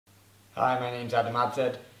Hi, my name's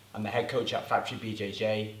Adshead. I'm the head coach at Factory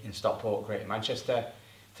BJJ in Stockport, Greater Manchester.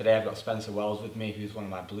 Today I've got Spencer Wells with me, who's one of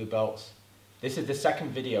my blue belts. This is the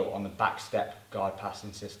second video on the back step guard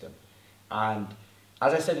passing system. And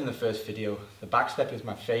as I said in the first video, the back step is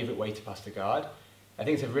my favourite way to pass the guard. I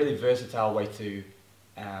think it's a really versatile way to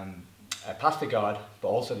pass the guard, but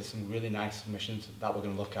also there's some really nice submissions that we're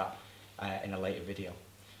going to look at in a later video.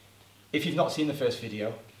 If you've not seen the first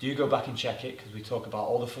video, do go back and check it because we talk about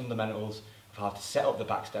all the fundamentals of how to set up the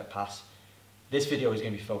back step pass. This video is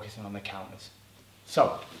going to be focusing on the counters.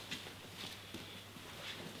 So,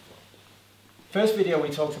 first video we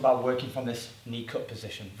talked about working from this knee cut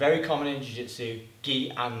position. Very common in jiu-jitsu, gi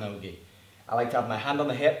and no gi. I like to have my hand on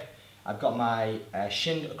the hip, I've got my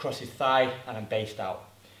shin across his thigh and I'm based out.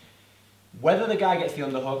 Whether the guy gets the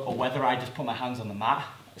underhook or whether I just put my hands on the mat,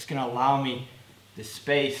 it's going to allow me the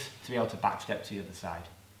space to be able to backstep to the other side.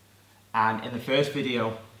 And in the first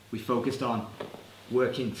video, we focused on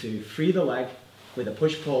working to free the leg with a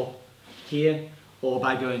push-pull here or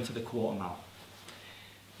by going to the quarter mount.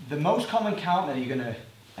 The most common counter you're going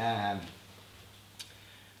to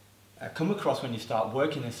come across when you start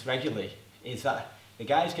working this regularly is that the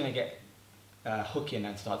guy's going to get hooking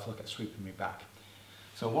and start to look at sweeping me back.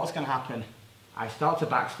 So what's going to happen, I start to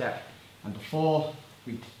backstep and before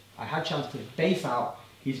I had a chance to base out,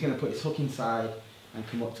 he's going to put his hook inside and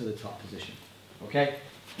come up to the top position. Okay?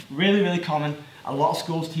 Really, really common. A lot of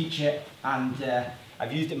schools teach it and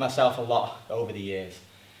I've used it myself a lot over the years.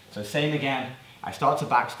 So same again, I start to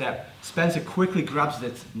backstep. Spencer quickly grabs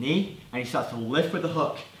the knee and he starts to lift with the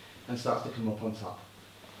hook and starts to come up on top.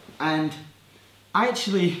 And I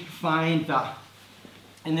actually find that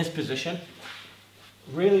in this position,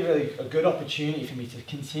 really, really a good opportunity for me to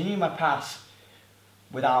continue my pass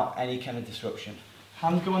without any kind of disruption.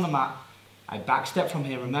 Hands go on the mat, I backstep from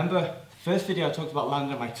here. Remember, first video I talked about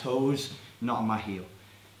landing on my toes, not on my heel.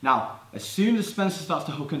 Now, as soon as Spencer starts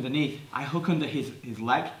to hook underneath, I hook under his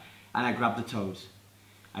leg and I grab the toes.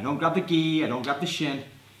 I don't grab the gi, I don't grab the shin,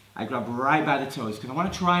 I grab right by the toes because I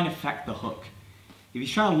want to try and affect the hook. If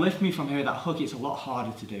he's trying to lift me from here with that hook, it's a lot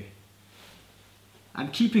harder to do.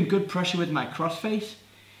 I'm keeping good pressure with my crossface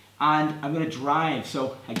and I'm going to drive.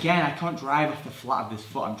 So again, I can't drive off the flat of this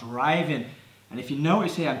foot, I'm driving. And if you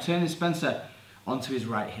notice here, I'm turning Spencer onto his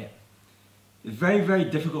right hip. It's very, very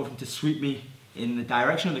difficult for him to sweep me in the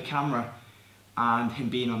direction of the camera and him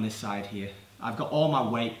being on this side here. I've got all my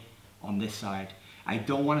weight on this side. I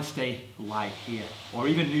don't want to stay light here or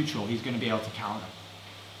even neutral, he's going to be able to counter.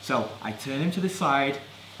 So I turn him to the side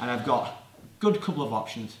and I've got a good couple of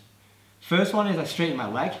options. First one is I straighten my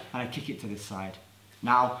leg and I kick it to this side.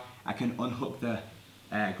 Now I can unhook the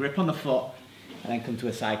grip on the foot and then come to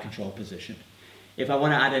a side control position. If I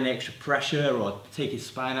want to add any extra pressure or take his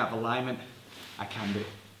spine out of alignment, I can do.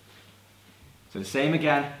 So the same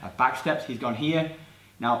again, I've backstepped, he's gone here.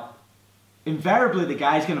 Now, invariably the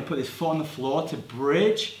guy's going to put his foot on the floor to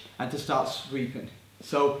bridge and to start sweeping.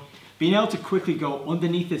 So being able to quickly go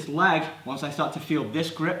underneath this leg, once I start to feel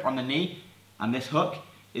this grip on the knee and this hook,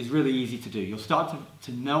 is really easy to do. You'll start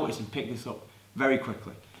to notice and pick this up very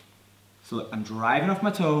quickly. So look, I'm driving off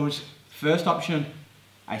my toes. First option,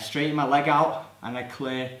 I straighten my leg out and I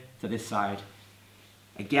clear to this side.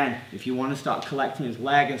 Again, if you want to start collecting his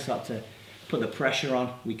leg and start to put the pressure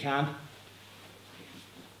on, we can.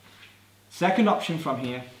 Second option from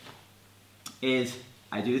here is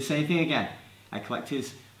I do the same thing again. I collect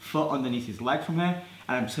his foot underneath his leg from here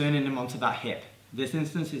and I'm turning him onto that hip. This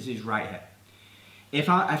instance is his right hip. If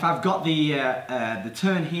I've got the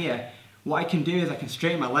turn here, what I can do is I can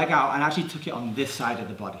straighten my leg out and actually tuck it on this side of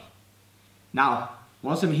the body. Now,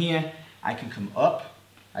 once I'm here, I can come up,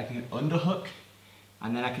 I can underhook,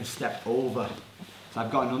 and then I can step over. So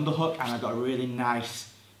I've got an underhook and I've got a really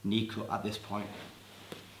nice knee cut at this point.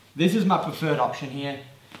 This is my preferred option here.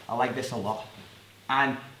 I like this a lot.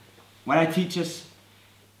 And when I teach this,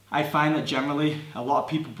 I find that generally a lot of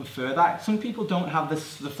people prefer that. Some people don't have the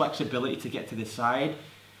flexibility to get to this side,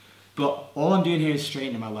 but all I'm doing here is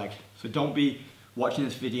straightening my leg. So don't be watching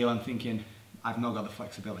this video and thinking, I've not got the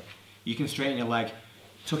flexibility. You can straighten your leg,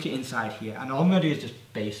 tuck it inside here, and all I'm going to do is just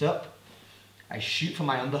base up. I shoot for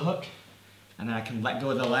my underhook, and then I can let go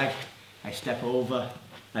of the leg. I step over,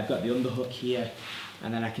 I've got the underhook here,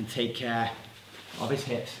 and then I can take care of his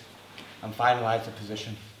hips and finalize the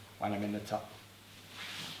position when I'm in the top.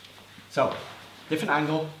 So, different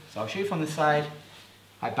angle, so I'll shoot from this side,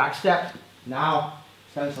 I backstep, now,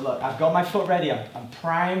 Spencer, look, I've got my foot ready, I'm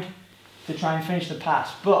primed to try and finish the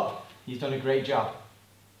pass, but he's done a great job.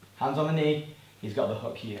 Hands on the knee, he's got the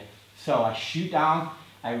hook here. So I shoot down,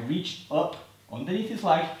 I reach up underneath his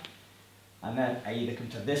leg, and then I either come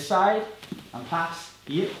to this side and pass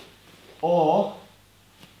here, or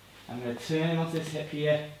I'm going to turn him onto this hip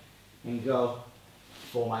here and go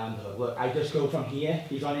for my underhook. Look, I just go from here,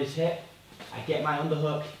 he's on his hip, I get my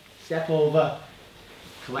underhook, step over,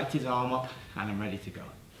 collect his arm up, and I'm ready to go.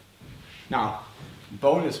 Now,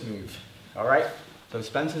 bonus move, all right? So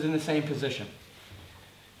Spencer's in the same position.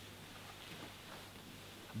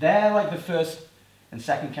 They're like the first and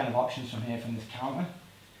second kind of options from here from this counter.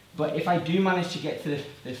 But if I do manage to get to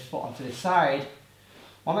this foot onto this side,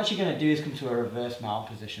 what I'm actually going to do is come to a reverse mount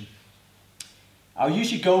position. I'll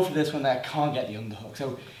usually go for this when I can't get the underhook.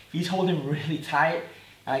 So if he's holding really tight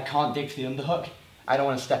and I can't dig to the underhook, I don't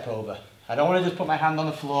want to step over. I don't want to just put my hand on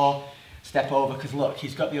the floor, step over, because look,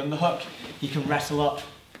 he's got the underhook, he can wrestle up,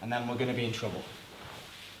 and then we're going to be in trouble.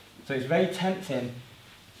 So it's very tempting,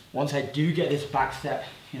 once I do get this back step,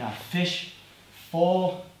 you know, I fish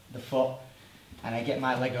for the foot, and I get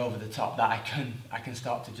my leg over the top, that I can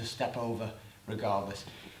start to just step over regardless.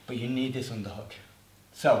 But you need this underhook.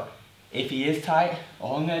 So if he is tight,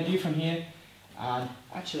 all I'm going to do from here, and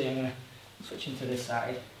actually I'm going to switch into this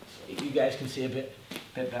side so you guys can see a bit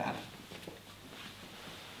better.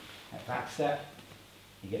 I back step,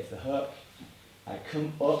 he gets the hook, I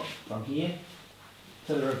come up from here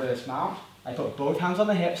to the reverse mount, I put both hands on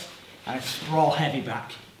the hips and I sprawl heavy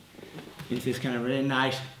back into this kind of really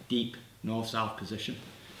nice, deep north-south position.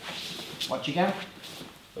 Watch again,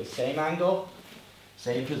 with same angle,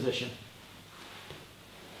 same position.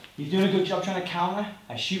 He's doing a good job trying to counter.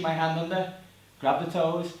 I shoot my hand under, grab the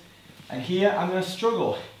toes, and here I'm going to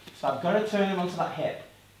struggle. So I've got to turn him onto that hip.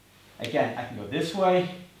 Again, I can go this way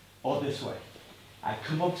or this way. I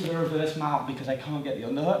come up to the reverse mount because I can't get the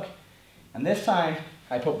underhook, and this time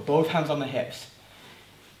I put both hands on the hips.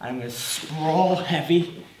 I'm going to sprawl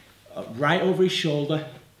heavy right over his shoulder.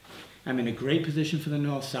 I'm in a great position for the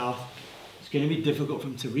north-south. It's going to be difficult for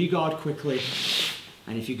him to re-guard quickly,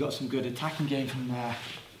 and if you've got some good attacking game from there,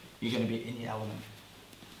 you're going to be in your element.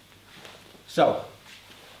 So,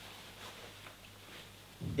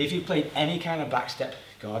 if you've played any kind of backstep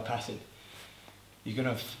guard passing, you're going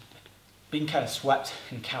to have been kind of swept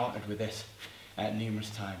and countered with this numerous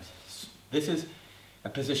times. This is a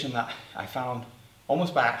position that I found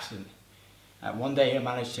almost by accident. One day I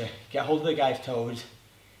managed to get hold of the guy's toes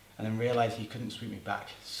and then realised he couldn't sweep me back.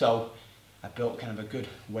 So I built kind of a good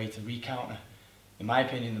way to re-counter. In my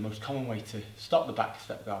opinion, the most common way to stop the back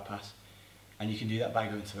step guard pass. And you can do that by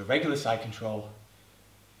going to a regular side control,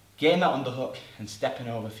 getting that underhook and stepping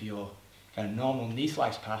over for your kind of normal knee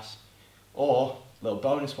slice pass, or a little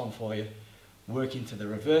bonus one for you, working to the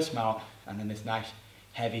reverse mount and then this nice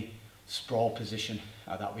heavy sprawl position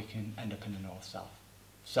that we can end up in the north-south.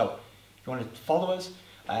 So if you want to follow us,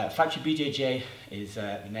 Factory BJJ is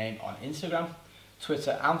the name on Instagram,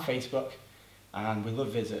 Twitter and Facebook, and we love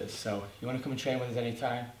visitors. So if you want to come and train with us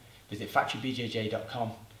anytime, visit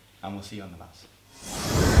factorybjj.com and we'll see you on the mats.